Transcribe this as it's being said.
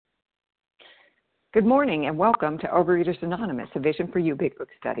Good morning and welcome to Overeaters Anonymous, a Vision for You Big Book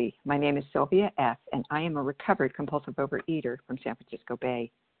study. My name is Sylvia F. and I am a recovered compulsive overeater from San Francisco Bay.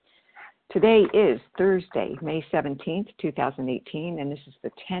 Today is Thursday, May 17th, 2018, and this is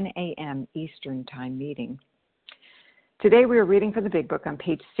the 10 a.m. Eastern Time meeting. Today we are reading from the Big Book on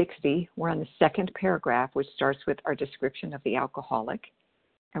page 60. We're on the second paragraph, which starts with our description of the alcoholic,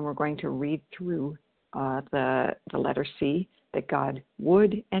 and we're going to read through the letter C, that God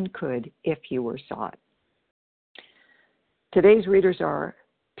would and could if he were sought. Today's readers are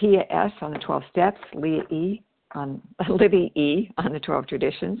Pia S. on the 12 Steps, Libby E. on the 12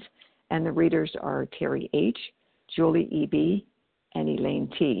 Traditions, and the readers are Terry H., Julie E.B., and Elaine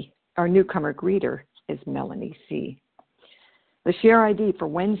T. Our newcomer greeter is Melanie C. The share ID for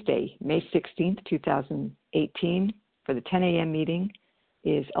Wednesday, May 16th, 2018, for the 10 a.m. meeting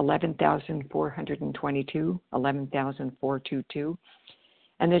is 11,422, 11,422.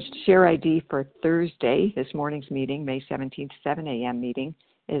 And the share ID for Thursday, this morning's meeting, May 17th, 7 a.m. meeting,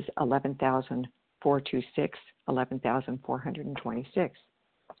 is 11,426, 11,426.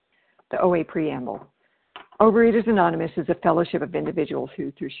 The OA Preamble. Overeaters Anonymous is a fellowship of individuals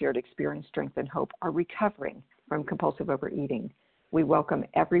who, through shared experience, strength, and hope, are recovering from compulsive overeating. We welcome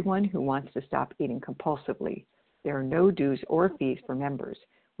everyone who wants to stop eating compulsively. There are no dues or fees for members.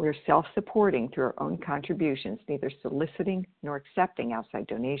 We are self-supporting through our own contributions, neither soliciting nor accepting outside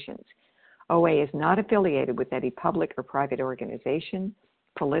donations. OA is not affiliated with any public or private organization,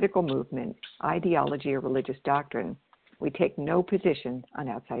 political movement, ideology, or religious doctrine. We take no position on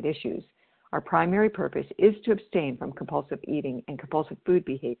outside issues. Our primary purpose is to abstain from compulsive eating and compulsive food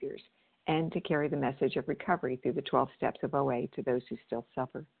behaviors and to carry the message of recovery through the 12 steps of OA to those who still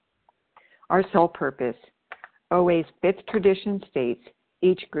suffer. Our sole purpose. OA's fifth tradition states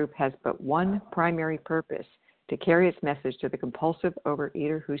each group has but one primary purpose, to carry its message to the compulsive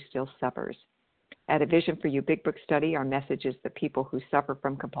overeater who still suffers. At a Vision for You Big Book study, our message is that people who suffer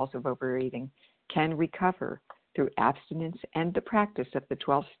from compulsive overeating can recover through abstinence and the practice of the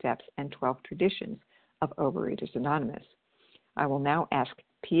 12 steps and 12 traditions of Overeaters Anonymous. I will now ask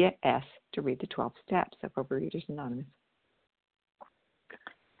Pia S. to read the 12 steps of Overeaters Anonymous.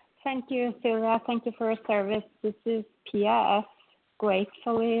 Thank you, Sylvia. Thank you for your service. This is Pia S.,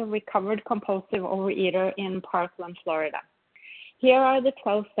 gratefully recovered compulsive overeater in Parkland, Florida. Here are the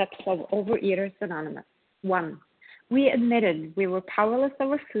 12 steps of Overeaters Anonymous. 1. We admitted we were powerless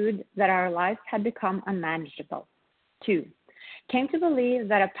over food, that our lives had become unmanageable. 2. Came to believe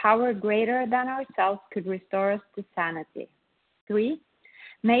that a power greater than ourselves could restore us to sanity. 3.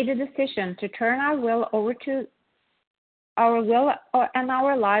 Made a decision to turn our will and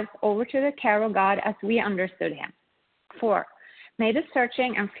our lives over to the care of God as we understood him. 4. Made a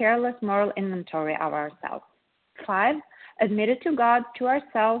searching and fearless moral inventory of ourselves. 5. Admitted to God, to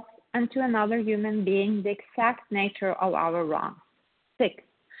ourselves, and to another human being the exact nature of our wrongs. 6.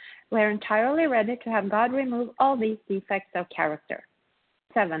 We're entirely ready to have God remove all these defects of character.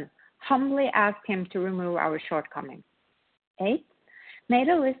 7. Humbly asked him to remove our shortcomings. 8. Made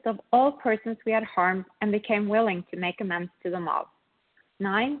a list of all persons we had harmed and became willing to make amends to them all.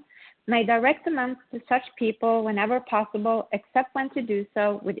 9. Made direct amends to such people whenever possible, except when to do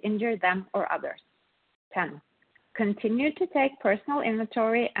so would injure them or others. 10. Continued to take personal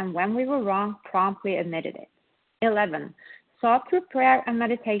inventory and when we were wrong, promptly admitted it. 11. Sought through prayer and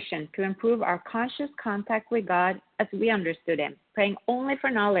meditation to improve our conscious contact with God as we understood him, praying only for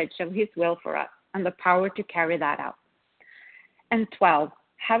knowledge of his will for us and the power to carry that out. And 12,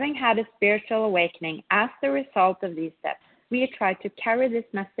 having had a spiritual awakening as the result of these steps, we try to carry this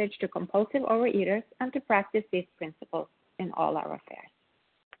message to compulsive overeaters and to practice these principles in all our affairs.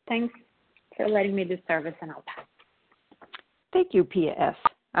 Thanks for letting me do service, and I'll pass. Thank you, Pia S.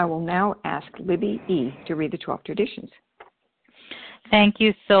 I will now ask Libby E. to read the 12 traditions. Thank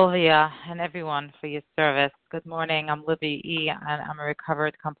you, Sylvia, and everyone for your service. Good morning. I'm Libby E., and I'm a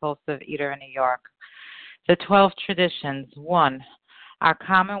recovered compulsive eater in New York. The 12 traditions. 1. Our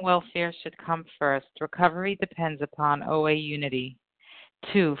common welfare should come first. Recovery depends upon OA unity.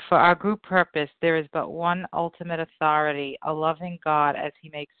 2. For our group purpose, there is but one ultimate authority, a loving God as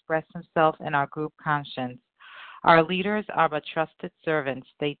he may express himself in our group conscience. Our leaders are but trusted servants.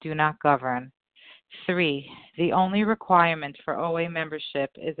 They do not govern. 3. The only requirement for OA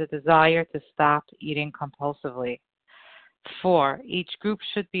membership is a desire to stop eating compulsively. 4. Each group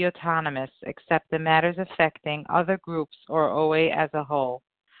should be autonomous except in matters affecting other groups or OA as a whole.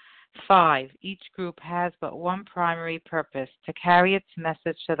 5. Each group has but one primary purpose, to carry its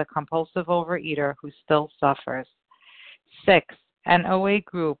message to the compulsive overeater who still suffers. 6. An OA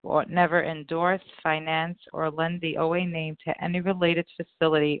group ought never endorse, finance, or lend the OA name to any related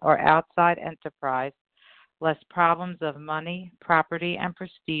facility or outside enterprise, lest problems of money, property, and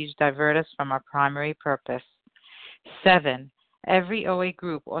prestige divert us from our primary purpose. 7. Every OA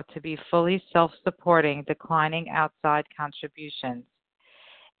group ought to be fully self-supporting, declining outside contributions.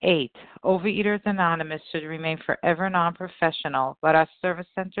 8. Overeaters Anonymous should remain forever non-professional, but our service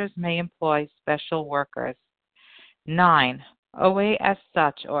centers may employ special workers. 9. OA as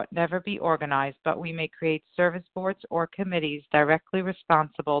such ought never be organized, but we may create service boards or committees directly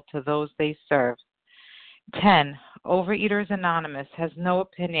responsible to those they serve. 10. Overeaters Anonymous has no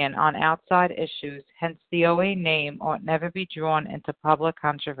opinion on outside issues, hence the OA name ought never be drawn into public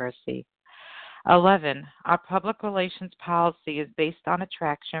controversy. 11. Our public relations policy is based on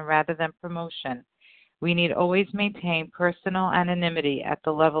attraction rather than promotion. We need always maintain personal anonymity at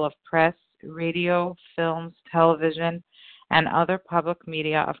the level of press, radio, films, television, and other public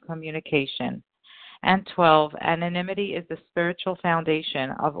media of communication. And 12, anonymity is the spiritual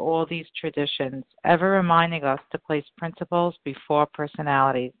foundation of all these traditions, ever reminding us to place principles before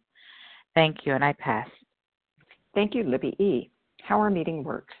personalities. Thank you, and I pass. Thank you, Libby E. How our meeting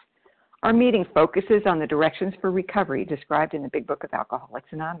works. Our meeting focuses on the directions for recovery described in the Big Book of Alcoholics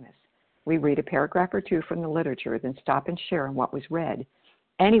Anonymous. We read a paragraph or two from the literature, then stop and share on what was read.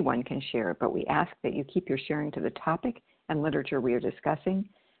 Anyone can share, but we ask that you keep your sharing to the topic and literature we are discussing,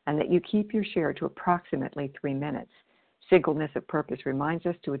 and that you keep your share to approximately 3 minutes. Singleness of purpose reminds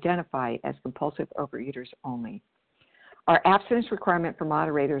us to identify as compulsive overeaters only. Our abstinence requirement for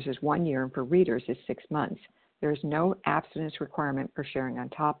moderators is 1 year, and for readers is 6 months. There is no abstinence requirement for sharing on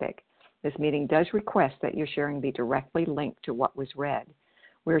topic. This meeting does request that your sharing be directly linked to what was read.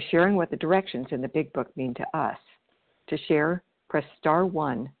 We are sharing what the directions in the Big Book mean to us. To share, press star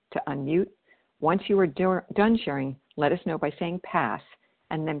 1 to unmute. Once you are done sharing, let us know by saying pass,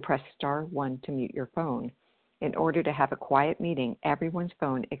 and then press star 1 to mute your phone. In order to have a quiet meeting, everyone's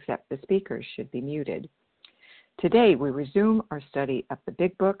phone except the speaker's should be muted. Today, we resume our study of the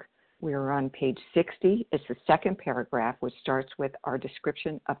Big Book. We are on page 60. It's the second paragraph, which starts with our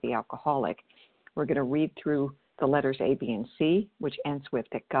description of the alcoholic. We're going to read through the letters A, B, and C, which ends with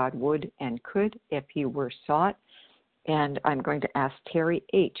that God would and could if he were sought. And I'm going to ask Terry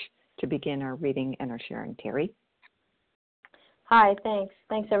H. to begin our reading and our sharing. Terry? Hi, thanks.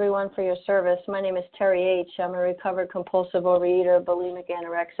 Thanks, everyone, for your service. My name is Terry H. I'm a recovered compulsive overeater, bulimic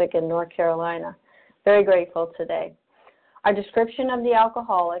anorexic in North Carolina. Very grateful today. Our description of the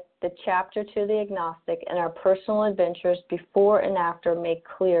alcoholic, the chapter to the agnostic, and our personal adventures before and after make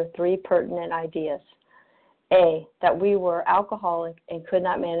clear 3 pertinent ideas. A, that we were alcoholic and could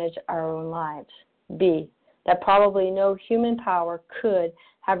not manage our own lives. B, that probably no human power could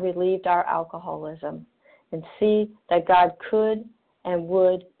have relieved our alcoholism. And C, that God could and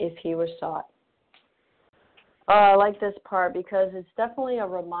would if he were sought. I like this part because it's definitely a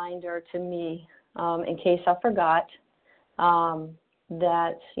reminder to me, in case I forgot,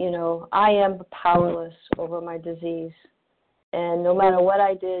 that, I am powerless over my disease. And no matter what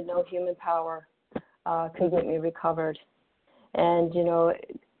I did, no human power could get me recovered. And,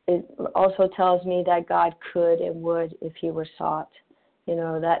 it also tells me that God could and would if he were sought.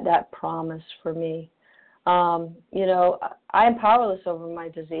 That promise for me. I am powerless over my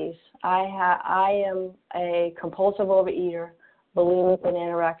disease. I am a compulsive overeater, bulimic and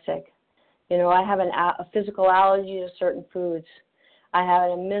anorexic. I have a physical allergy to certain foods. I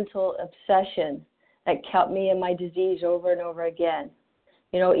have a mental obsession that kept me in my disease over and over again.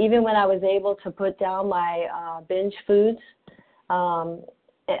 Even when I was able to put down my binge foods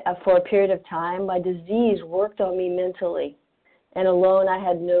for a period of time, my disease worked on me mentally, and alone I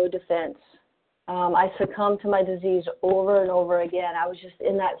had no defense. I succumbed to my disease over and over again. I was just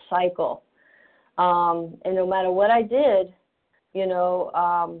in that cycle. And no matter what I did,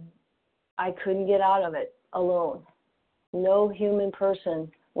 I couldn't get out of it alone. No human person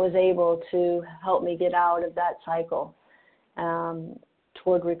was able to help me get out of that cycle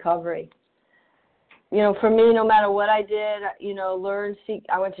toward recovery. For me, no matter what I did,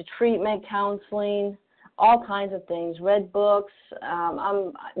 I went to treatment, counseling, all kinds of things, read books.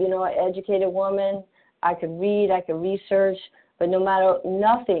 I'm, an educated woman. I could read, I could research, but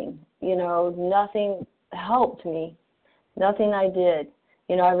nothing helped me. Nothing I did.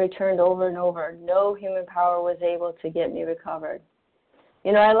 I returned over and over. No human power was able to get me recovered.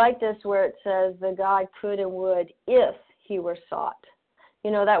 I like this where it says the God could and would if he were sought.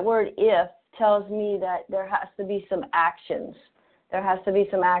 That word if tells me that there has to be some actions. There has to be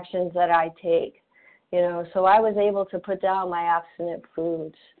some actions that I take. So I was able to put down my abstinent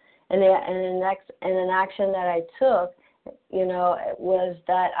foods. And an action that I took was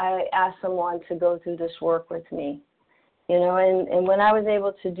that I asked someone to go through this work with me. And when I was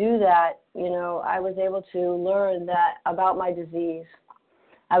able to do that, I was able to learn that about my disease.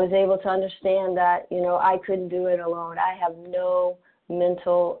 I was able to understand that, I couldn't do it alone. I have no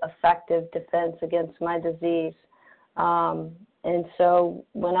mental effective defense against my disease. And so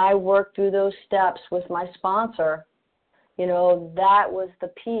when I worked through those steps with my sponsor, that was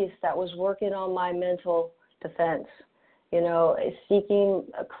the piece that was working on my mental defense,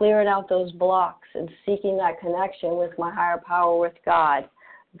 clearing out those blocks and seeking that connection with my higher power, with God,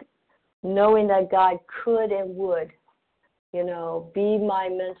 knowing that God could and would, be my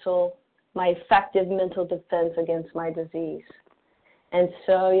effective mental defense against my disease. And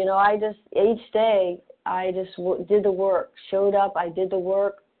so, each day, I just did the work, showed up, I did the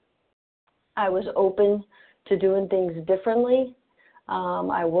work. I was open to doing things differently.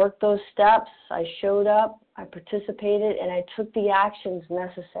 I worked those steps, I showed up, I participated, and I took the actions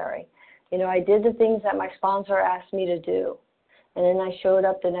necessary. I did the things that my sponsor asked me to do, and then I showed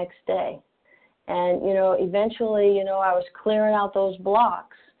up the next day. And, eventually, I was clearing out those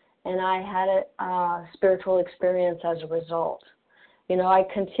blocks, and I had a spiritual experience as a result.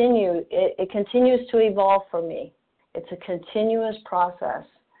 It continues to evolve for me. It's a continuous process.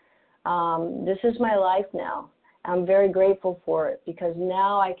 This is my life now. I'm very grateful for it because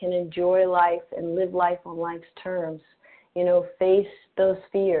now I can enjoy life and live life on life's terms, face those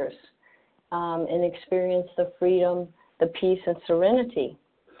fears and experience the freedom, the peace, and serenity.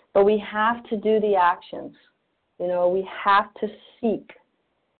 But we have to do the actions. We have to seek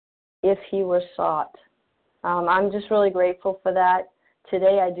if he were sought. I'm just really grateful for that.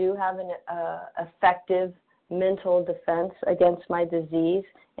 Today I do have an effective mental defense against my disease,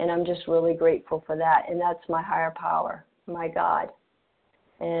 and I'm just really grateful for that. And that's my higher power, my God.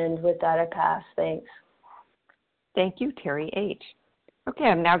 And with that, I pass. Thanks. Thank you, Terry H. Okay,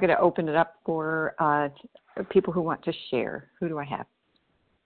 I'm now going to open it up for people who want to share. Who do I have?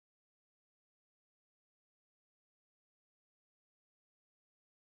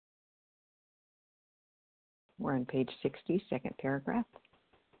 We're on page 60, second paragraph.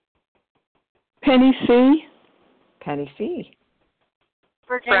 Penny C. Penny C.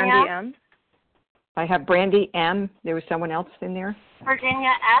 Virginia. Brandy M. I have Brandy M. There was someone else in there?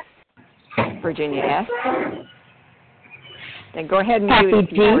 Virginia S. Virginia S. Then go ahead and Kathy use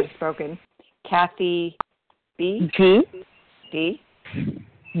G. your spoken. Kathy B. G. D.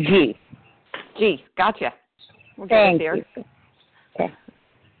 G. G. Gotcha. We'll get Thank it there. you. Okay.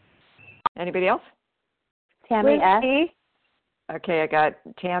 Anybody else? Tammy S. Okay, I got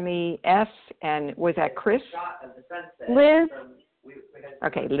Tammy S. And was that Chris? Liz.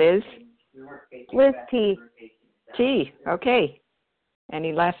 Okay, Liz. Liz T. T. Okay.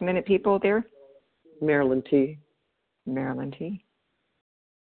 Any last minute people there? Marilyn T. Marilyn T.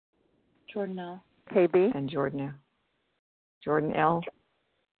 Jordan L. KB. And Jordan L. Jordan L.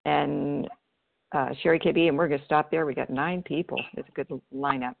 And Sherry KB. And we're going to stop there. We got 9 people. It's a good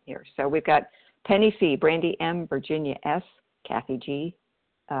lineup here. So we've got Penny C., Brandy M., Virginia S., Kathy G.,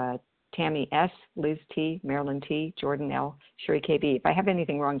 Tammy S., Liz T., Marilyn T., Jordan L., Sherry KB. If I have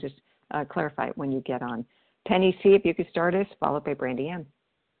anything wrong, just clarify it when you get on. Penny C., if you could start us, followed by Brandy M.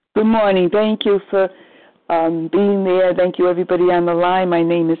 Good morning. Thank you for being there. Thank you, everybody on the line. My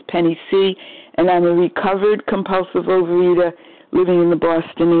name is Penny C., and I'm a recovered compulsive overeater living in the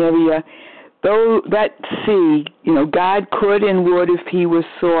Boston area. Though that C, God could and would if he was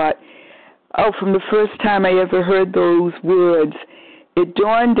sought. Oh, from the first time I ever heard those words, it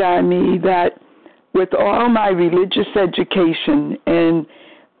dawned on me that with all my religious education, and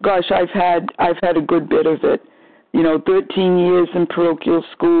gosh, I've had a good bit of it, 13 years in parochial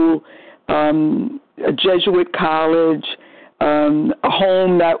school, a Jesuit college, a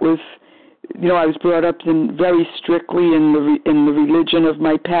home that was, I was brought up in very strictly in the religion of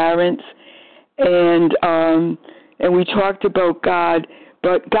my parents, and we talked about God.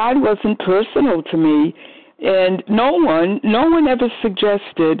 But God wasn't personal to me, and no one ever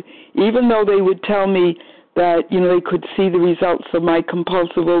suggested, even though they would tell me that, they could see the results of my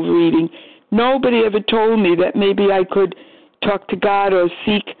compulsive overeating, nobody ever told me that maybe I could talk to God or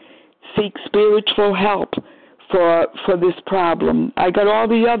seek spiritual help for this problem. I got all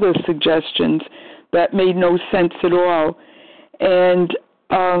the other suggestions that made no sense at all, and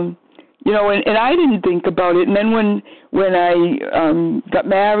and I didn't think about it. And then when I got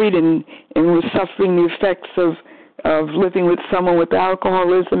married and was suffering the effects of living with someone with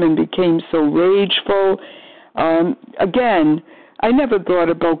alcoholism and became so rageful, again, I never thought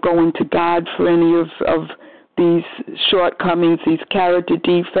about going to God for any of these shortcomings, these character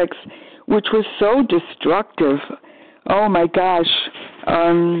defects, which were so destructive Oh my gosh.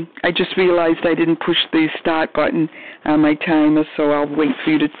 I just realized I didn't push the start button on my timer, so I'll wait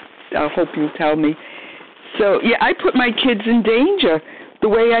for you to, I hope you'll tell me. So, yeah, I put my kids in danger. The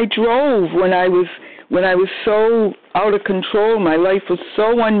way I drove when I was so out of control, my life was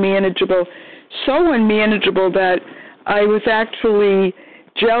so unmanageable that I was actually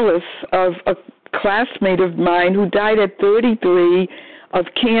jealous of a classmate of mine who died at 33 of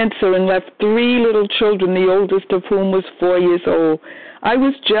cancer and left 3 little children, the oldest of whom was 4 years old. I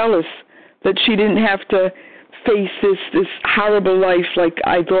was jealous that she didn't have to face this horrible life like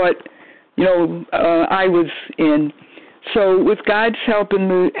I thought, I was in. So with God's help and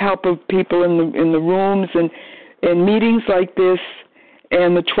the help of people in the rooms and meetings like this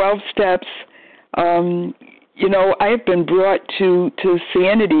and the 12 steps, I have been brought to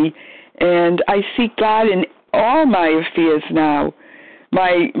sanity, and I seek God in all my affairs now.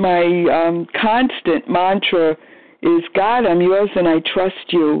 My constant mantra is, God, I'm yours and I trust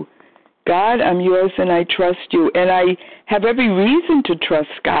you. God, I'm yours and I trust you. And I have every reason to trust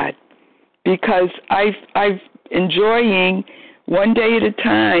God because I've enjoying one day at a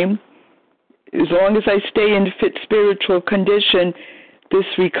time, as long as I stay in fit spiritual condition, this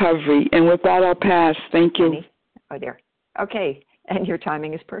recovery. And with that, I'll pass. Thank you. Oh, there. Okay. And your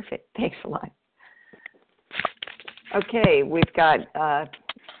timing is perfect. Thanks a lot. Okay. We've got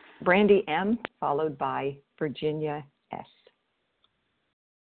Brandy M. followed by Virginia S.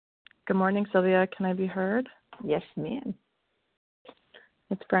 Good morning, Sylvia. Can I be heard? Yes, ma'am.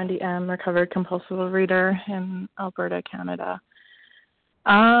 It's Brandy M., recovered compulsive overeater in Alberta, Canada.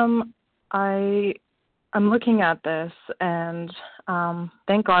 I'm looking at this, and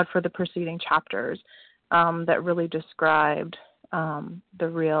thank God for the preceding chapters that really described the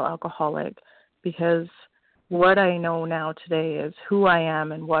real alcoholic, because what I know now today is who I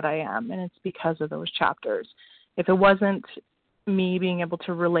am and what I am, and it's because of those chapters. If it wasn't me being able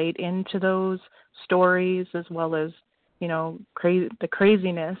to relate into those stories as well as the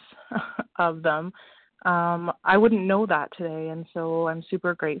craziness of them, I wouldn't know that today. And so I'm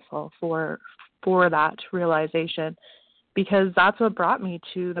super grateful for that realization, because that's what brought me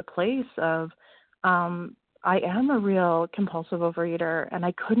to the place of I am a real compulsive overeater, and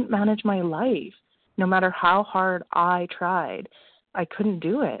I couldn't manage my life. No matter how hard I tried, I couldn't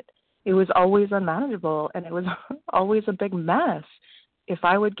do it. It was always unmanageable, and it was always a big mess. If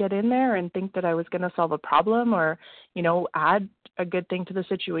I would get in there and think that I was going to solve a problem or, add a good thing to the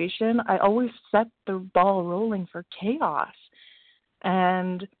situation, I always set the ball rolling for chaos.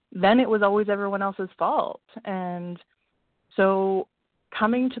 And then it was always everyone else's fault. And so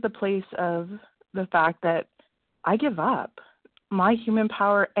coming to the place of the fact that I give up, my human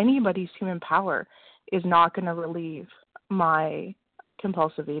power, anybody's human power, is not going to relieve my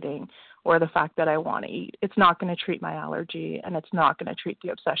compulsive eating or the fact that I want to eat. It's not going to treat my allergy, and it's not going to treat the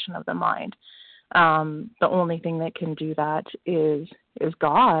obsession of the mind. The only thing that can do that is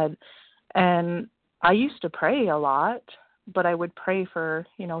God. And I used to pray a lot, but I would pray for,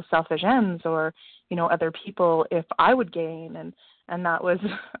 selfish ends or, other people if I would gain, and that was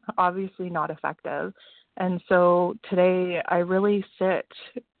obviously not effective. And so today I really sit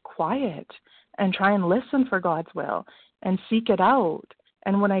quiet and try and listen for God's will and seek it out.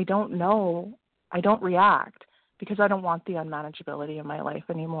 And when I don't know, I don't react, because I don't want the unmanageability in my life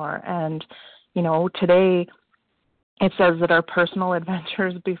anymore. And, today it says that our personal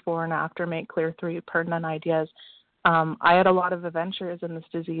adventures before and after make clear 3 pertinent ideas. I had a lot of adventures in this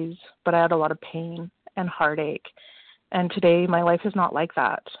disease, but I had a lot of pain and heartache. And today my life is not like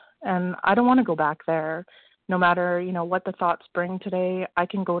that. And I don't want to go back there. No matter, what the thoughts bring today, I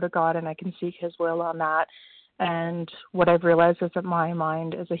can go to God and I can seek his will on that. And what I've realized is that my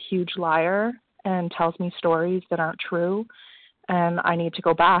mind is a huge liar and tells me stories that aren't true. And I need to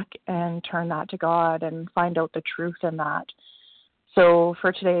go back and turn that to God and find out the truth in that. So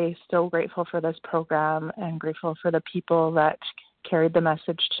for today, still grateful for this program and grateful for the people that carried the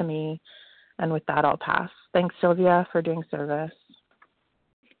message to me. And with that, I'll pass. Thanks, Sylvia, for doing service.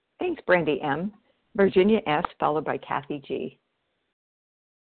 Thanks, Brandy M. Virginia S., followed by Kathy G.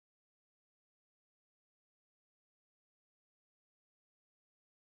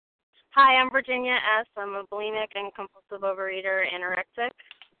 Hi, I'm Virginia S. I'm a bulimic and compulsive overeater, anorexic.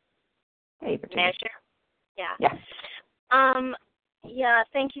 Hey, Virginia. May I share? Yeah. Yeah,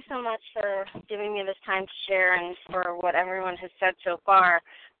 thank you so much for giving me this time to share and for what everyone has said so far.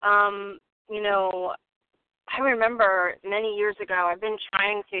 I remember many years ago, I've been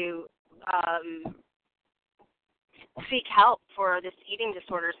trying to seek help for this eating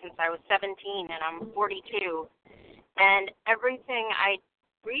disorder since I was 17, and I'm 42. And everything I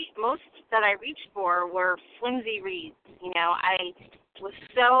most that I reached for were flimsy reads. I was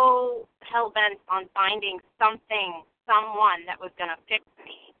so hell-bent on finding someone that was going to fix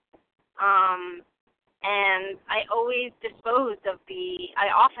me. And I often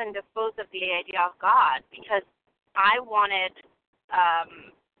disposed of the idea of God because I wanted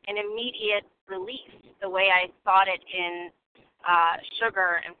an immediate relief, the way I thought it in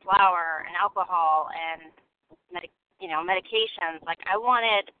sugar and flour and alcohol and medications. Like, I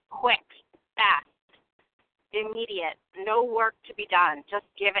wanted quick, fast, immediate, no work to be done. Just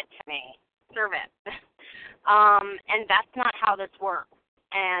give it to me. Serve it. And that's not how this works.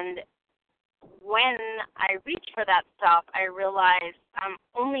 And when I reach for that stuff, I realize, I'm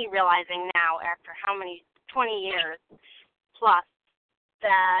only realizing now after 20 years plus,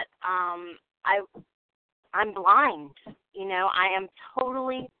 that I'm blind. I am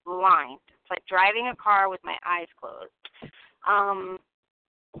totally blind. It's like driving a car with my eyes closed.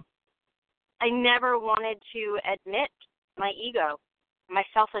 I never wanted to admit my ego, my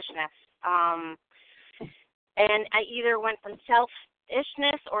selfishness. And I either went from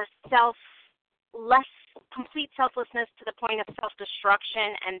selfishness or complete selflessness to the point of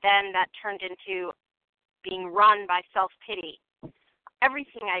self-destruction, and then that turned into being run by self-pity.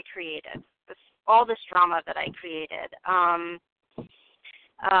 Everything I created, all this drama that I created,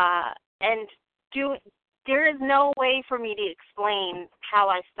 there is no way for me to explain how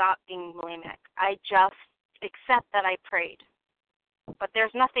I stopped being bulimic. I just accept that I prayed. But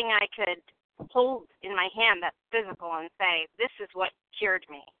there's nothing I could hold in my hand that's physical and say, this is what cured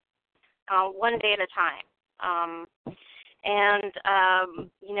me. One day at a time.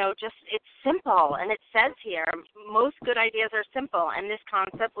 Just it's simple. And it says here, most good ideas are simple. And this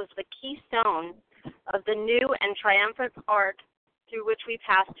concept was the keystone of the new and triumphant arc through which we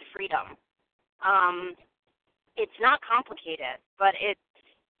pass to freedom. It's not complicated, but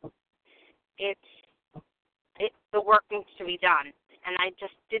the work needs to be done. And I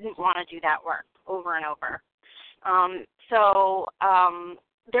just didn't want to do that work over and over.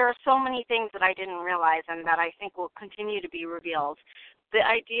 There are so many things that I didn't realize and that I think will continue to be revealed. The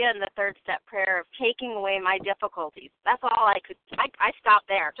idea in the third step prayer of taking away my difficulties, that's all I stopped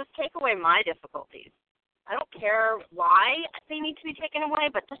there. Just take away my difficulties. I don't care why they need to be taken away,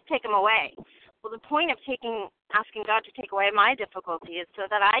 but just take them away. Well, the point of asking God to take away my difficulty is so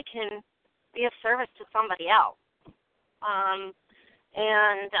that I can be of service to somebody else.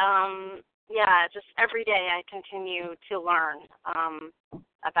 Just every day I continue to learn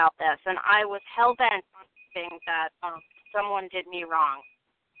about this. And I was hell-bent on saying that someone did me wrong.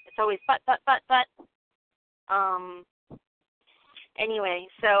 It's always but. Anyway,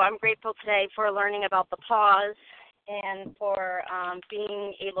 so I'm grateful today for learning about the pause and for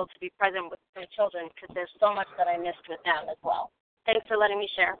being able to be present with my children, because there's so much that I missed with them as well. Thanks for letting me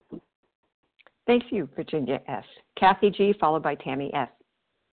share. Thank you, Virginia S. Kathy G., followed by Tammy S.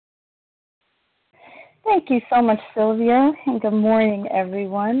 Thank you so much, Sylvia, and good morning,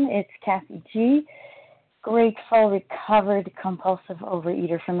 everyone. It's Kathy G., grateful, recovered, compulsive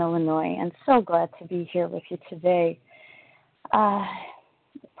overeater from Illinois, and so glad to be here with you today.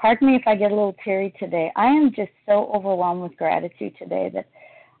 Pardon me if I get a little teary today. I am just so overwhelmed with gratitude today that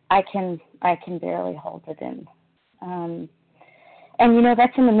I can barely hold it in. And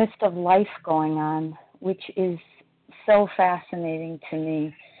that's in the midst of life going on, which is so fascinating to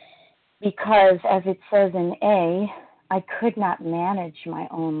me. Because, as it says in A, I could not manage my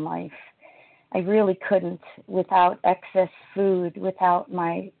own life. I really couldn't without excess food, without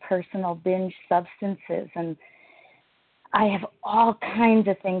my personal binge substances. And I have all kinds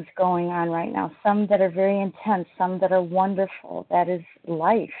of things going on right now, some that are very intense, some that are wonderful. That is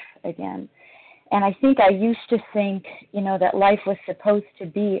life again. And I think I used to think, that life was supposed to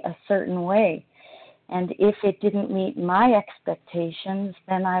be a certain way. And if it didn't meet my expectations,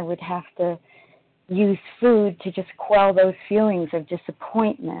 then I would have to use food to just quell those feelings of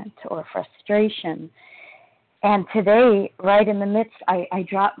disappointment or frustration. And today, right in the midst, I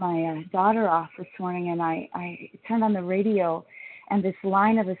dropped my daughter off this morning, and I turned on the radio, and this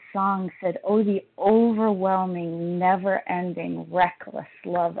line of a song said, "Oh, the overwhelming, never-ending, reckless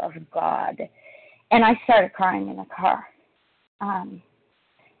love of God." And I started crying in the car.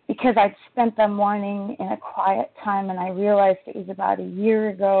 Because I'd spent the morning in a quiet time, and I realized it was about a year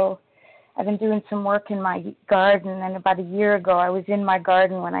ago. I've been doing some work in my garden, and about a year ago I was in my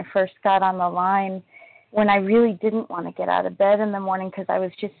garden when I first got on the line, when I really didn't want to get out of bed in the morning because I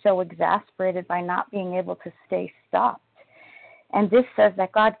was just so exasperated by not being able to stay stopped. And this says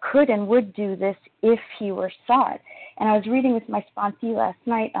that God could and would do this if he were sought. And I was reading with my sponsee last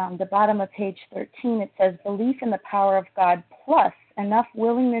night, the bottom of page 13, it says, belief in the power of God plus enough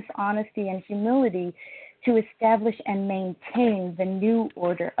willingness, honesty, and humility to establish and maintain the new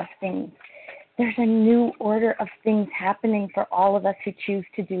order of things. There's a new order of things happening for all of us who choose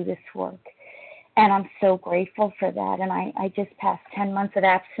to do this work. And I'm so grateful for that. And I just passed 10 months of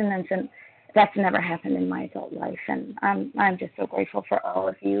abstinence, and that's never happened in my adult life. And I'm just so grateful for all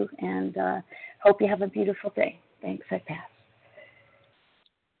of you, and hope you have a beautiful day. Thanks. I pass.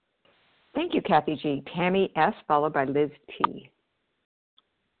 Thank you, Kathy G. Tammy S., followed by Liz T.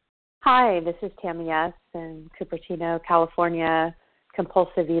 Hi, this is Tammy S. in Cupertino, California,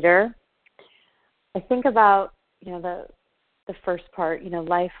 compulsive eater. I think about, the first part,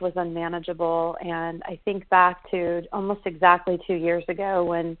 life was unmanageable, and I think back to almost exactly 2 years ago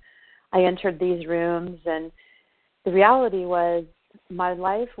when I entered these rooms, and the reality was my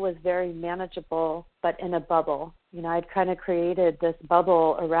life was very manageable, but in a bubble. I'd kind of created this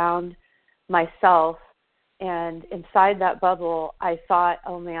bubble around myself, and inside that bubble, I thought,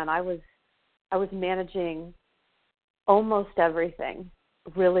 oh man, I was managing almost everything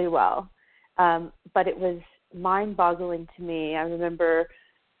really well, but it was mind-boggling to me. I remember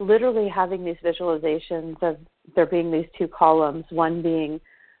literally having these visualizations of there being these two columns, one being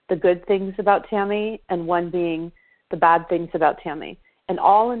the good things about Tammy and one being the bad things about Tammy. And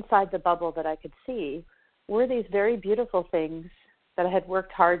all inside the bubble that I could see were these very beautiful things that I had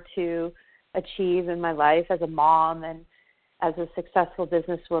worked hard to achieve in my life as a mom and as a successful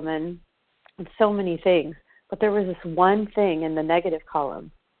businesswoman, and so many things. But there was this one thing in the negative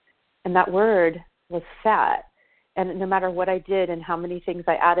column, and that word was fat. And no matter what I did and how many things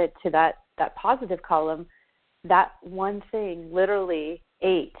I added to that positive column, that one thing literally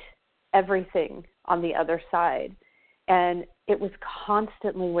ate everything on the other side. And it was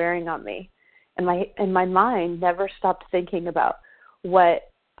constantly wearing on me. And my mind never stopped thinking about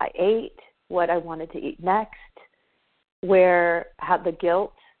what I ate, what I wanted to eat next, where I had the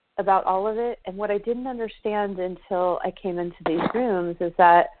guilt about all of it. And what I didn't understand until I came into these rooms is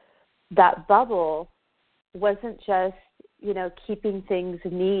that bubble wasn't just, keeping things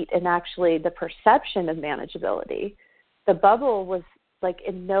neat and actually the perception of manageability. The bubble was like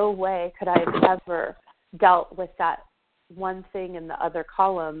in no way could I have ever dealt with that one thing in the other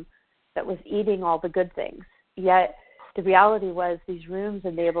column that was eating all the good things. Yet the reality was these rooms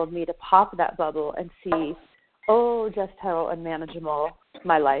enabled me to pop that bubble and see, just how unmanageable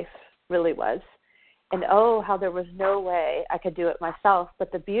my life really was. And how there was no way I could do it myself.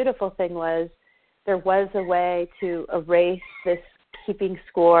 But the beautiful thing was there was a way to erase this keeping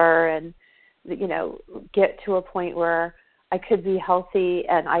score and, get to a point where I could be healthy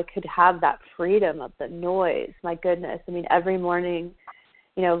and I could have that freedom of the noise. My goodness. I mean, every morning,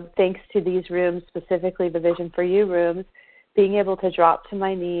 thanks to these rooms, specifically the Vision for You rooms, being able to drop to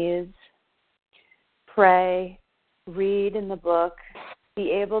my knees, pray, read in the book,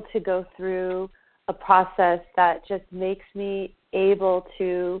 be able to go through a process that just makes me able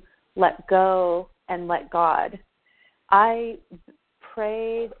to let go and let God. I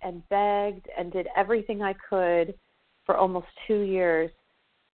prayed and begged and did everything I could for almost 2 years.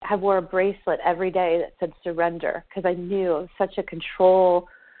 I wore a bracelet every day that said surrender because I knew I was such a control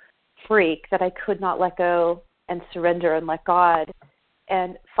freak that I could not let go and surrender and let God.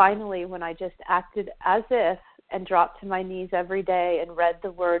 And finally, when I just acted as if and dropped to my knees every day and read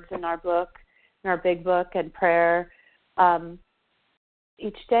the words in our book, in our big book, and prayer,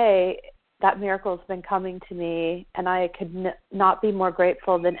 each day that miracle has been coming to me, and I could not be more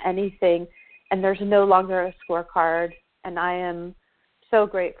grateful than anything. And there's no longer a scorecard, and I am so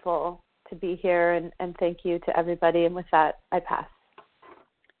grateful to be here, and thank you to everybody. And with that, I pass.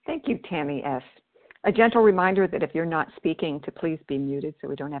 Thank you, Tammy S. A gentle reminder that if you're not speaking, to please be muted so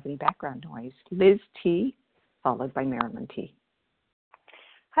we don't have any background noise. Liz T., followed by Marilyn T.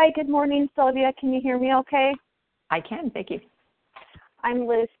 Hi, good morning, Sylvia. Can you hear me okay? I can, thank you. I'm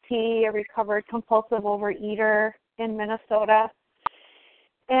Liz T., a recovered compulsive overeater in Minnesota.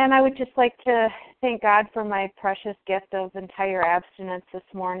 And I would just like to thank God for my precious gift of entire abstinence this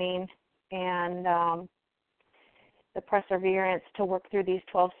morning and the perseverance to work through these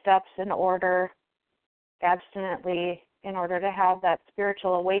 12 steps in order, abstinently, in order to have that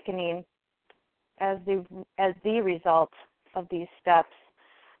spiritual awakening as the result of these steps.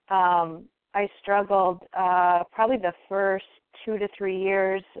 I struggled probably the first 2 to 3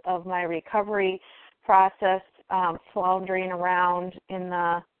 years of my recovery process, floundering around in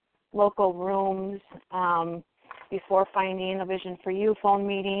the local rooms before finding a Vision for You phone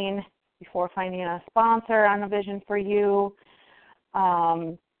meeting, before finding a sponsor on a Vision for You,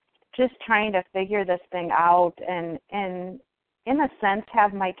 just trying to figure this thing out and in a sense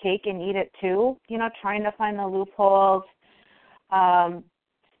have my cake and eat it too, trying to find the loopholes,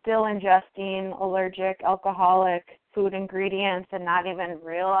 still ingesting allergic, alcoholic food ingredients and not even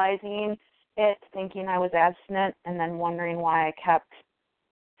realizing it, thinking I was abstinent, and then wondering why I kept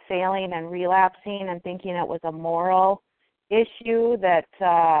failing and relapsing and thinking it was a moral issue that,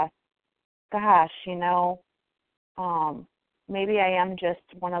 maybe I am just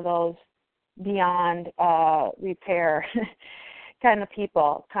one of those beyond repair kind of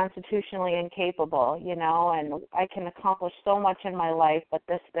people, constitutionally incapable, and I can accomplish so much in my life, but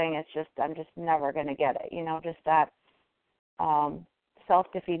this thing is just, I'm just never going to get it, just that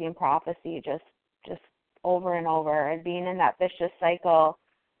self-defeating prophecy just over and over, and being in that vicious cycle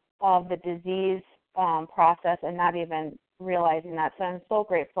of the disease process and not even realizing that. So I'm so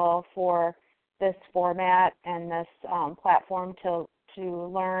grateful for this format and this platform to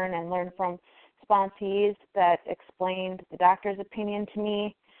learn from sponsees that explained the doctor's opinion to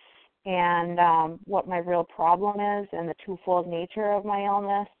me and what my real problem is and the twofold nature of my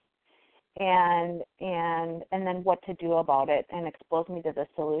illness and then what to do about it, and expose me to the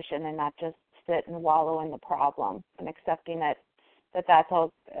solution and not just sit and wallow in the problem, and accepting that's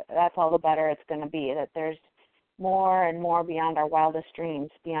all the better it's going to be, that there's more and more beyond our wildest dreams,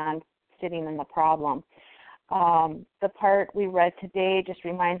 beyond sitting in the problem. The part we read today just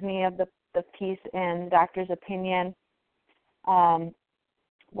reminds me of the piece in Doctor's Opinion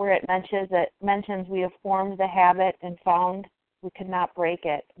where it mentions we have formed the habit and found we could not break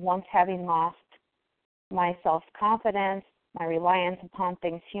it. Once having lost my self-confidence, my reliance upon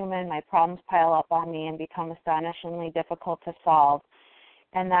things human, my problems pile up on me and become astonishingly difficult to solve.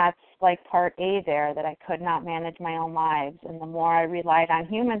 And that's like part A there, that I could not manage my own lives. And the more I relied on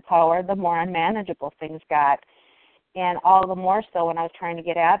human power, the more unmanageable things got. And all the more so when I was trying to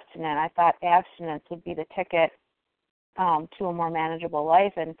get abstinent. I thought abstinence would be the ticket to a more manageable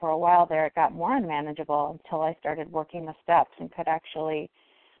life. And for a while there, it got more unmanageable until I started working the steps and could actually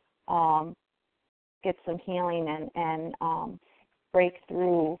get some healing and break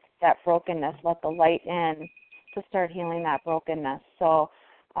through that brokenness, let the light in to start healing that brokenness. So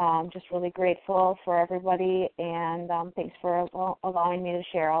just really grateful for everybody, and thanks for allowing me to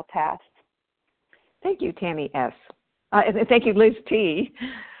share. I'll pass. Thank you, Tammy S. And thank you, Liz T.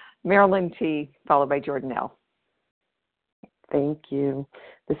 Marilyn T., followed by Jordan L. Thank you.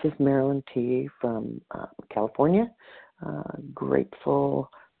 This is Marilyn T. from California, grateful,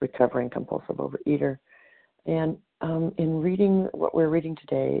 recovering compulsive overeater. And in reading what we're reading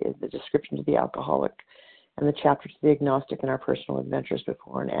today is the description to the alcoholic and the chapter to the agnostic in our personal adventures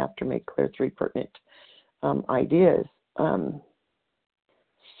before and after make clear three pertinent ideas.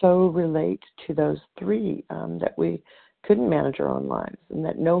 So relate to those three, that we couldn't manage our own lives, and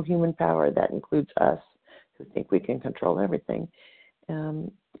that no human power, that includes us who think we can control everything,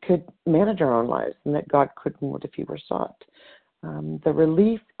 could manage our own lives, and that God couldn't if he were sought. The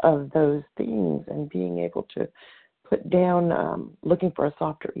relief of those things and being able to put down, looking for a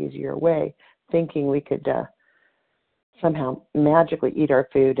softer, easier way, thinking we could somehow magically eat our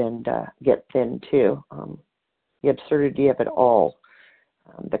food and get thin too. The absurdity of it all,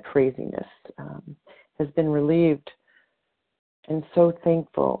 the craziness, has been relieved, and so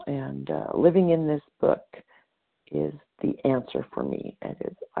thankful. And living in this book is the answer for me, it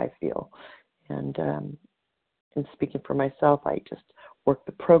is, I feel. And speaking for myself, I just work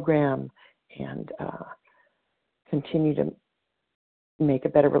the program and continue to make a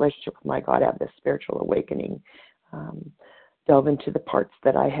better relationship with my God, have this spiritual awakening, delve into the parts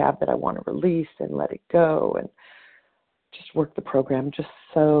that I have that I want to release and let it go, and just work the program. Just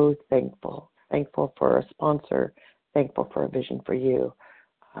so thankful for a sponsor, thankful for a vision for you,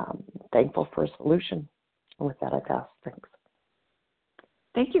 thankful for a solution. And with that, I pass. Thanks.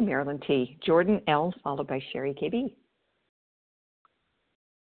 Thank you, Marilyn T. Jordan L., followed by Sherry KB.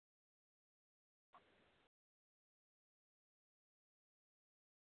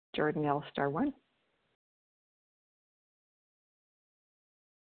 Jordan L., star one.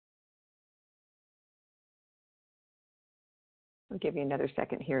 I'll give you another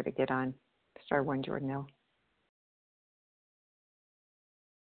second here to get on. Star one, Jordan L.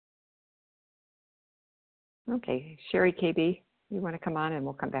 Okay, Sherry KB, you want to come on, and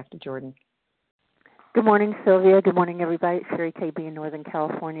we'll come back to Jordan. Good morning, Sylvia. Good morning, everybody. Sherry KB in Northern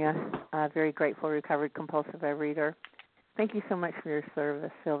California. Very grateful, recovered compulsive overeater. Thank you so much for your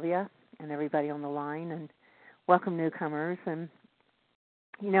service, Sylvia, and everybody on the line, and welcome newcomers. And,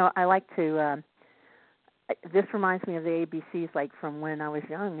 I like to, this reminds me of the ABCs, like from when I was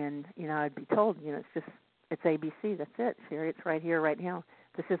young, and, I'd be told, it's ABC, that's it, Sherry, it's right here, right now.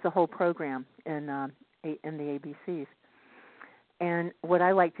 This is the whole program in the ABCs. And what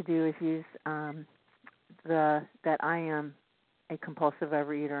I like to do is use that I am a compulsive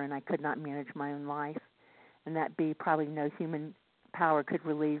overeater and I could not manage my own life, and that B, probably no human power could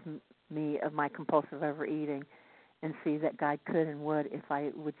relieve me of my compulsive overeating, and C, that God could and would if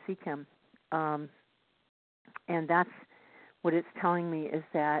I would seek him. And that's what it's telling me, is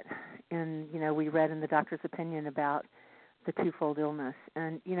that, and, we read in the doctor's opinion about the twofold illness.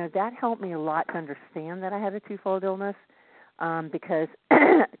 And, that helped me a lot to understand that I had a twofold illness, because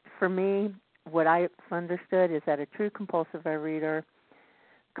for me, what I understood is that a true compulsive eater,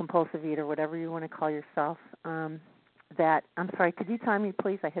 whatever you want to call yourself, that, I'm sorry, could you time me,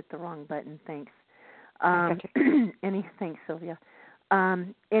 please? I hit the wrong button. Thanks. Thanks, Sylvia.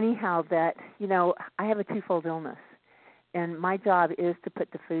 Anyhow, that, I have a twofold illness, and my job is to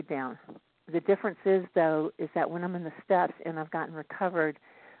put the food down. The difference is, though, is that when I'm in the steps and I've gotten recovered,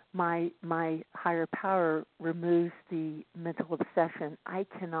 my higher power removes the mental obsession. I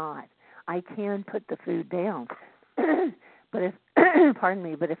can put the food down. But if,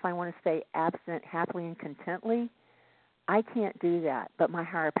 but if I want to stay abstinent happily and contently, I can't do that, but my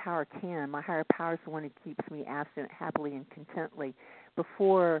higher power can. My higher power is the one who keeps me abstinent happily and contently.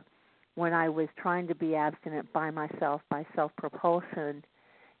 Before, when I was trying to be abstinent by myself, by self-propulsion,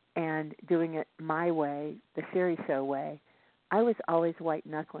 and doing it my way, the Sherry Show way, I was always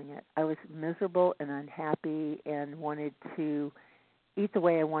white-knuckling it. I was miserable and unhappy and wanted to eat the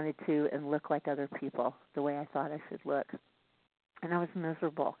way I wanted to and look like other people, the way I thought I should look. And I was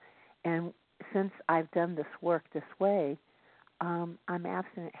miserable. And since I've done this work this way, I'm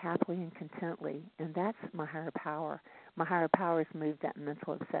abstinent happily and contently, and that's my higher power. My higher power has moved that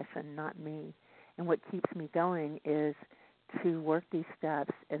mental obsession, not me. And what keeps me going is to work these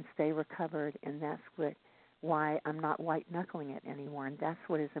steps and stay recovered, and that's why I'm not white-knuckling it anymore. And that's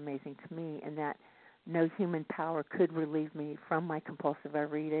what is amazing to me, and that no human power could relieve me from my compulsive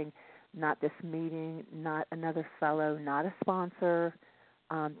overeating, not this meeting, not another fellow, not a sponsor.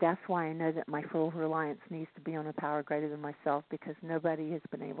 That's why I know that my full reliance needs to be on a power greater than myself, because nobody has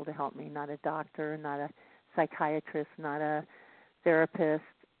been able to help me, not a doctor, not a psychiatrist, not a therapist,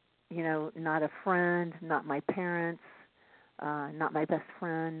 not a friend, not my parents, not my best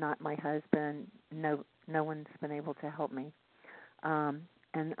friend, not my husband. No one's been able to help me.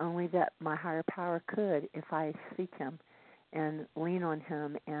 And only that my higher power could, if I seek him and lean on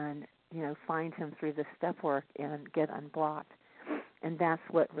him and, find him through the step work and get unblocked. And that's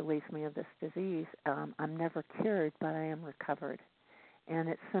what relieves me of this disease. I'm never cured, but I am recovered. And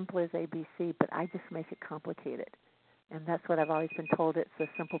it's simple as ABC, but I just make it complicated. And that's what I've always been told. It's a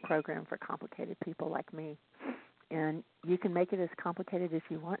simple program for complicated people like me. And you can make it as complicated as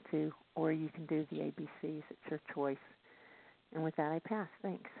you want to, or you can do the ABCs. It's your choice. And with that, I pass.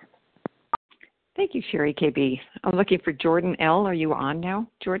 Thanks. Thank you, Sherry KB. I'm looking for Jordan L. Are you on now,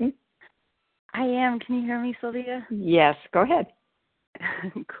 Jordan? I am. Can you hear me, Sylvia? Yes. Go ahead.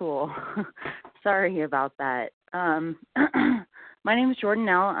 Cool. Sorry about that. My name is Jordan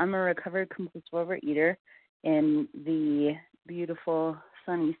L. I'm a recovered compulsive overeater in the beautiful,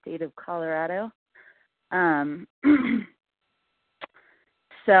 sunny state of Colorado.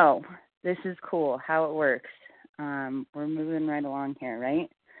 So this is cool how it works. We're moving right along here,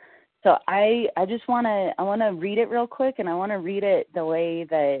 right? So I just want to read it real quick, and I want to read it the way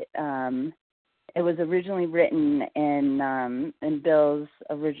that it was originally written in Bill's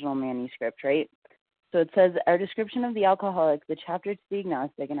original manuscript, right? So it says, our description of the alcoholic, the chapter to the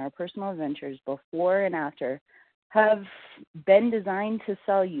agnostic, and our personal adventures before and after have been designed to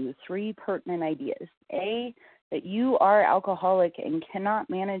sell you three pertinent ideas. A, that you are alcoholic and cannot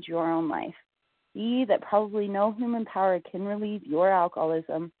manage your own life. B, that probably no human power can relieve your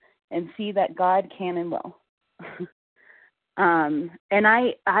alcoholism. And C, that God can and will. And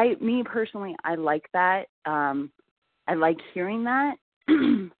me personally, I like that. I like hearing that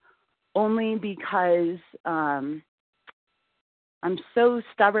only because I'm so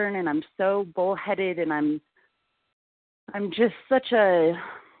stubborn and I'm so bullheaded and I'm just such a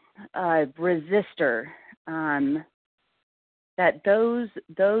resistor that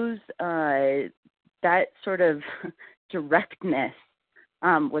that sort of directness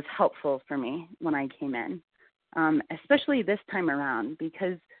was helpful for me when I came in. Especially this time around,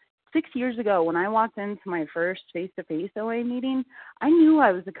 because 6 years ago when I walked into my first face-to-face OA meeting, I knew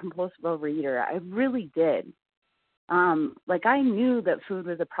I was a compulsive overeater. I really did. I knew that food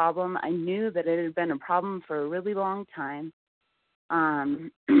was a problem. I knew that it had been a problem for a really long time.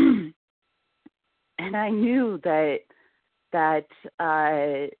 And I knew that there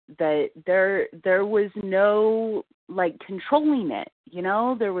was no controlling it.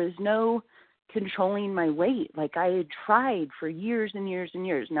 There was no controlling my weight. I had tried for years and years and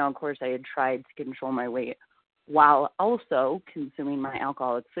years. Now, of course, I had tried to control my weight while also consuming my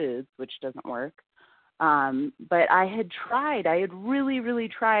alcoholic foods, which doesn't work. But I had really, really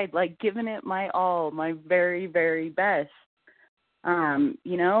tried, like given it my all, my very, very best. You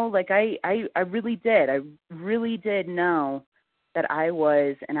know, like I really did. I really did know that I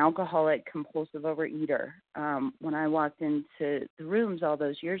was an alcoholic compulsive overeater when I walked into the rooms all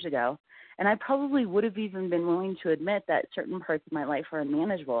those years ago. And I probably would have even been willing to admit that certain parts of my life are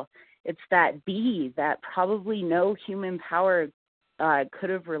unmanageable. It's that B that probably no human power could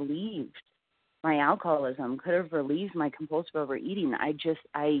have relieved my alcoholism, could have relieved my compulsive overeating. I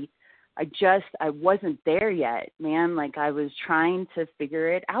wasn't there yet, man. Like I was trying to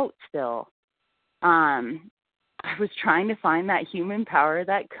figure it out still. I was trying to find that human power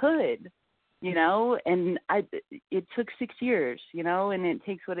that could, you know, and it took 6 years, you know, and it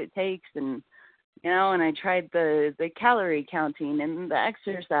takes what it takes. And, you know, and I tried the calorie counting and the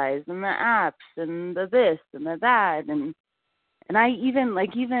exercise and the apps and the this and the that. And I even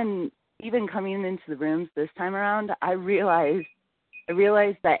coming into the rooms this time around, I realized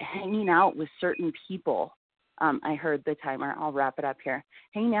that hanging out with certain people, I heard the timer, I'll wrap it up here.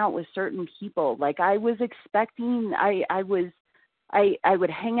 Hanging out with certain people, like I was expecting, I would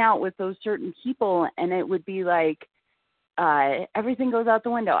hang out with those certain people and it would be like, everything goes out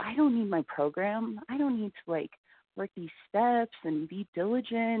the window. I don't need my program. I don't need to like work these steps and be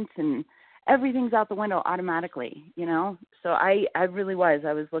diligent, and everything's out the window automatically, you know? So I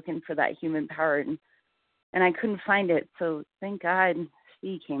was looking for that human power and I couldn't find it. So thank God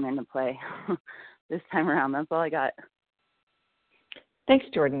C came into play this time around. That's all I got. Thanks,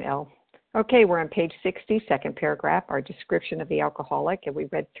 Jordan L. Okay, we're on page 60, second paragraph, our description of the alcoholic, and we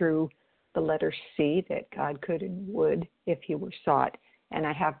read through the letter C, that God could and would if he were sought. And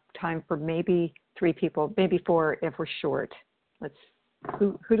I have time for maybe 3 people, maybe 4 if we're short.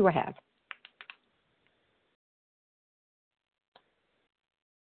 Who do I have?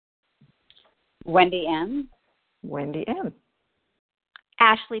 Wendy M. Wendy M.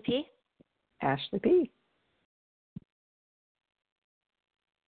 Ashley P. Ashley P.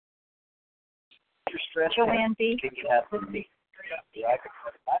 Joanne B.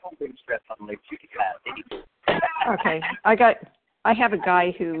 Okay, I have a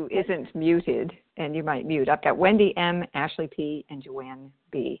guy who isn't muted, and you might mute. I've got Wendy M., Ashley P., and Joanne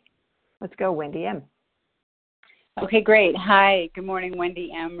B. Let's go, Wendy M. Okay, great. Hi, good morning,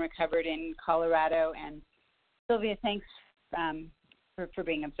 Wendy M., recovered in Colorado. And Sylvia, thanks for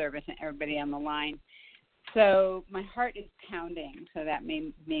being observant and everybody on the line. So my heart is pounding, so that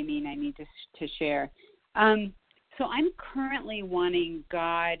may mean I need to share. So I'm currently wanting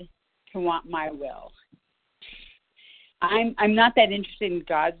God to want my will. I'm not that interested in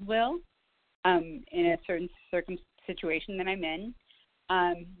God's will in a certain situation that I'm in,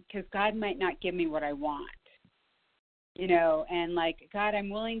 because God might not give me what I want. You know, and like, God, I'm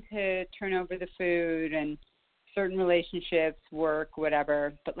willing to turn over the food and certain relationships, work,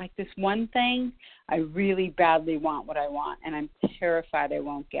 whatever. But like this one thing, I really badly want what I want, and I'm terrified I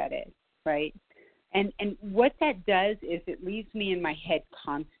won't get it, right? And what that does is it leaves me in my head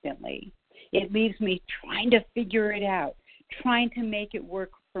constantly. It leaves me trying to figure it out, trying to make it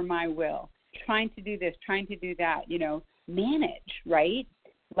work for my will, trying to do this, trying to do that, you know, manage, right?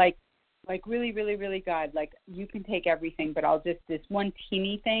 Like really, really, really, God, like you can take everything, but this one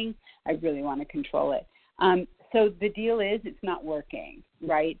teeny thing, I really want to control it. So the deal is it's not working,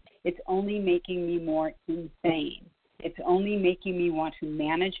 right? It's only making me more insane. It's only making me want to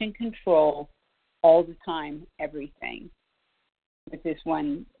manage and control all the time, everything with this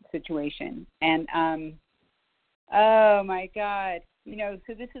one situation. And, oh my God, you know,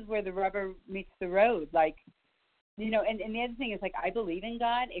 so this is where the rubber meets the road. Like, you know, and the other thing is, like, I believe in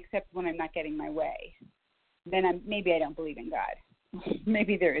God, except when I'm not getting my way. Then maybe I don't believe in God.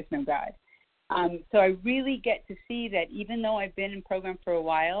 Maybe there is no God. So I really get to see that even though I've been in program for a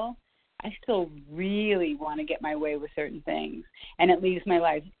while, I still really want to get my way with certain things. And it leaves my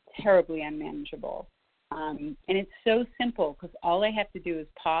life terribly unmanageable. And it's so simple, because all I have to do is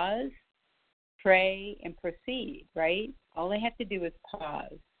pause, pray, and proceed, right? All I have to do is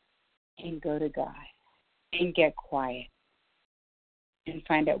pause and go to God and get quiet and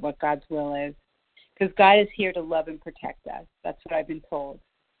find out what God's will is. Because God is here to love and protect us. That's what I've been told.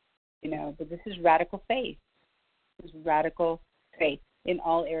 You know, but this is radical faith. This is radical faith in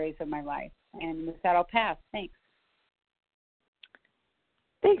all areas of my life. And with that, I'll pass. Thanks.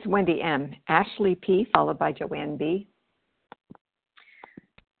 Thanks, Wendy M. Ashley P., followed by Joanne B.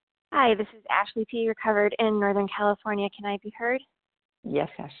 Hi, this is Ashley P., recovered in Northern California. Can I be heard? Yes,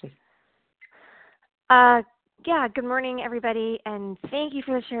 Ashley. Yeah, good morning, everybody, and thank you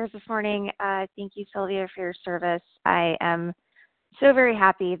for the shares this morning. Thank you, Sylvia, for your service. I am so very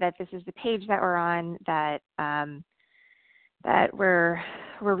happy that this is the page that we're on, that that we're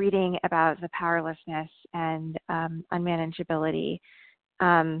reading about the powerlessness and unmanageability.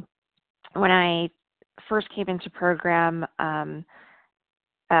 When I first came into program, and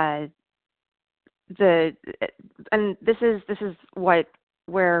this is what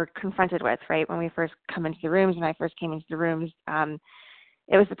we're confronted with, right? When we first come into the rooms, when I first came into the rooms,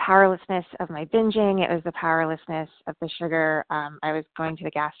 it was the powerlessness of my binging. It was the powerlessness of the sugar. I was going to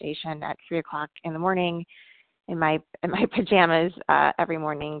the gas station at 3 o'clock in the morning in my pajamas every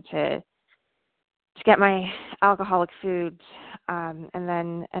morning to get my alcoholic foods, and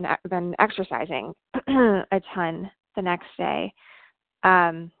then exercising a ton the next day,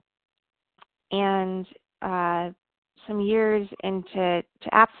 and some years into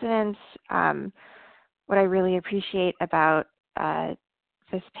abstinence. What I really appreciate about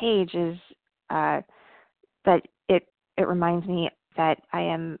this page is that it reminds me that I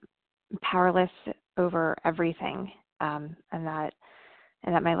am powerless over everything, and that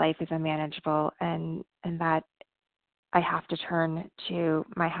my life is unmanageable, and that I have to turn to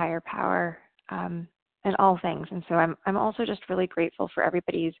my higher power in all things. And so I'm also just really grateful for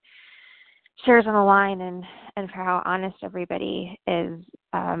everybody's shares on the line, and for how honest everybody is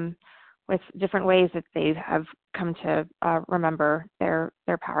with different ways that they have come to remember their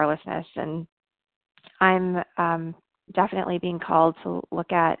powerlessness. And I'm definitely being called to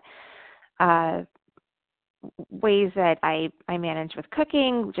look at ways that I manage with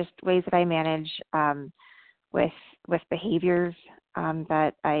cooking, just ways that I manage with behaviors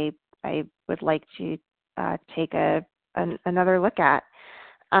that I would like to take another look at.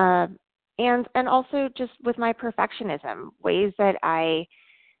 And also just with my perfectionism, ways that I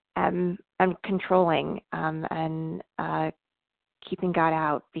am controlling and keeping God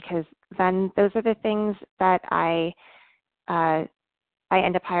out, because then those are the things that I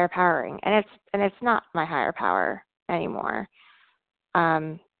end up higher powering, and it's not my higher power anymore.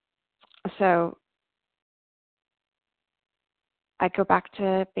 So I go back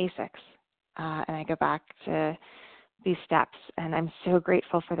to basics, and I go back to these steps, and I'm so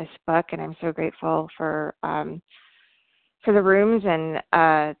grateful for this book, and I'm so grateful for the rooms, and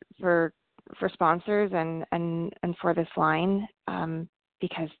for sponsors, and for this line,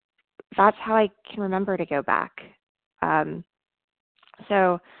 because that's how I can remember to go back.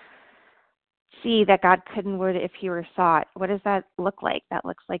 So see that God could and would if He were sought. What does that look like? That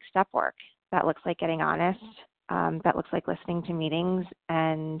looks like step work. That looks like getting honest. That looks like listening to meetings,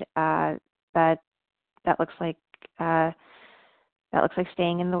 and that looks like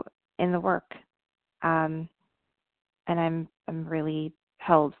staying in the work. And I'm really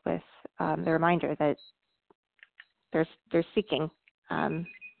held with the reminder that there's seeking in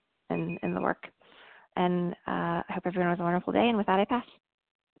the work. And I hope everyone has a wonderful day. And with that, I pass.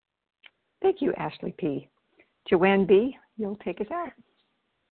 Thank you, Ashley P. Joanne B., you'll take us out.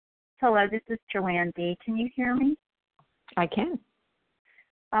 Hello, this is Joanne B. Can you hear me? I can.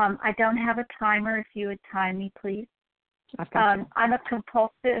 I don't have a timer. If you would time me, please. I'm a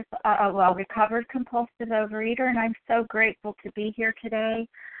recovered compulsive overeater, and I'm so grateful to be here today.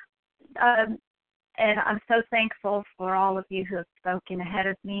 And I'm so thankful for all of you who have spoken ahead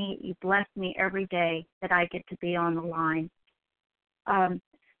of me. You bless me every day that I get to be on the line.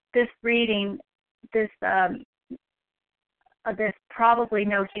 This reading, this probably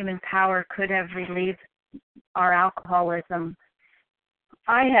no human power could have relieved our alcoholism.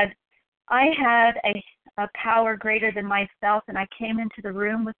 I had a power greater than myself, and I came into the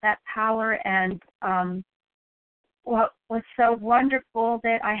room with that power, and what was so wonderful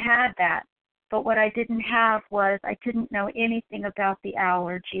that I had that. But what I didn't have was I didn't know anything about the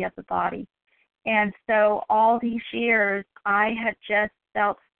allergy of the body. And so all these years I had just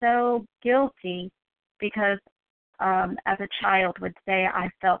felt so guilty because as a child would say, I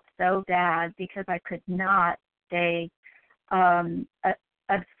felt so bad because I could not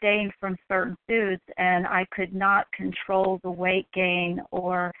abstain from certain foods, and I could not control the weight gain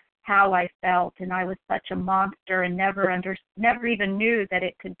or how I felt, and I was such a monster and never even knew that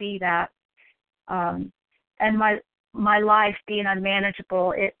it could be that. And my life being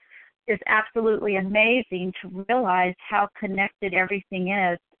unmanageable, it is absolutely amazing to realize how connected everything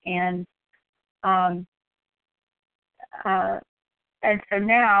is, and so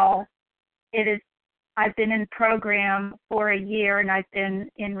now it is. I've been in program for a year, and I've been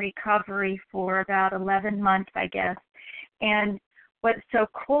in recovery for about 11 months, I guess. And what's so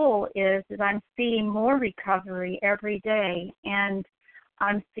cool is I'm seeing more recovery every day, and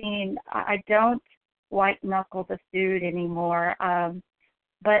I'm seeing I don't white knuckle the suit anymore.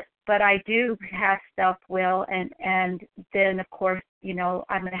 But I do have self-will, and then of course,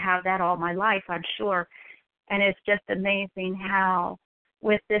 I'm going to have that all my life, I'm sure. And it's just amazing how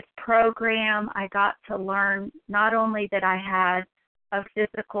with this program I got to learn not only that I had a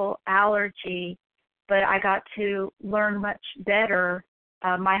physical allergy, but I got to learn much better.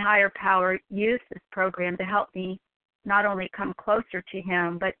 My higher power used this program to help me not only come closer to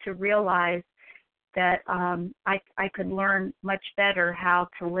him, but to realize that I could learn much better how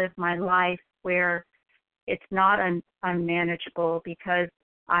to live my life where it's not unmanageable, because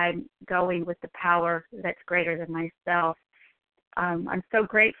I'm going with the power that's greater than myself. I'm so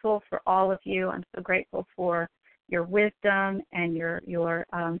grateful for all of you. I'm so grateful for your wisdom and your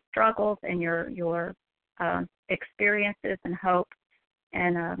struggles and your experiences and hope.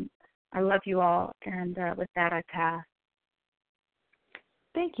 And I love you all. And with that, I pass.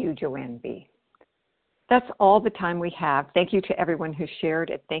 Thank you, Joanne B. That's all the time we have. Thank you to everyone who shared,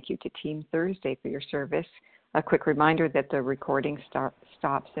 and thank you to Team Thursday for your service. A quick reminder that the recording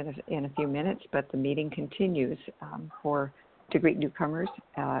stops in a few minutes, but the meeting continues to greet newcomers,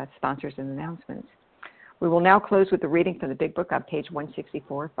 sponsors, and announcements. We will now close with the reading from the Big Book on page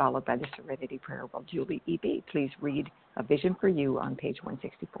 164, followed by the Serenity Prayer. Will Julie E.B. please read A Vision for You on page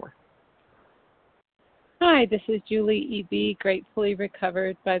 164. Hi, this is Julie E.B., gratefully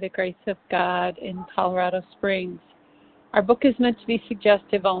recovered by the grace of God in Colorado Springs. Our book is meant to be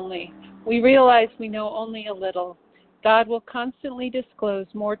suggestive only. We realize we know only a little. God will constantly disclose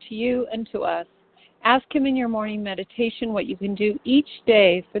more to you and to us. Ask Him in your morning meditation what you can do each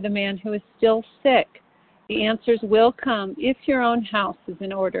day for the man who is still sick. The answers will come if your own house is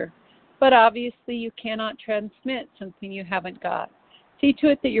in order. But obviously you cannot transmit something you haven't got. See to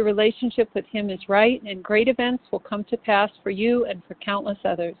it that your relationship with Him is right, and great events will come to pass for you and for countless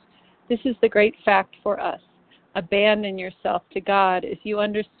others. This is the great fact for us. Abandon yourself to God as you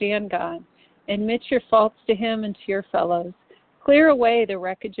understand God. Admit your faults to Him and to your fellows. Clear away the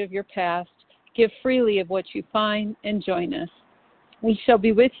wreckage of your past. Give freely of what you find, and join us. We shall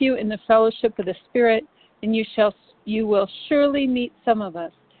be with you in the fellowship of the Spirit, and you will surely meet some of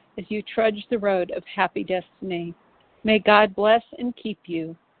us as you trudge the road of happy destiny. May God bless and keep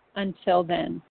you until then.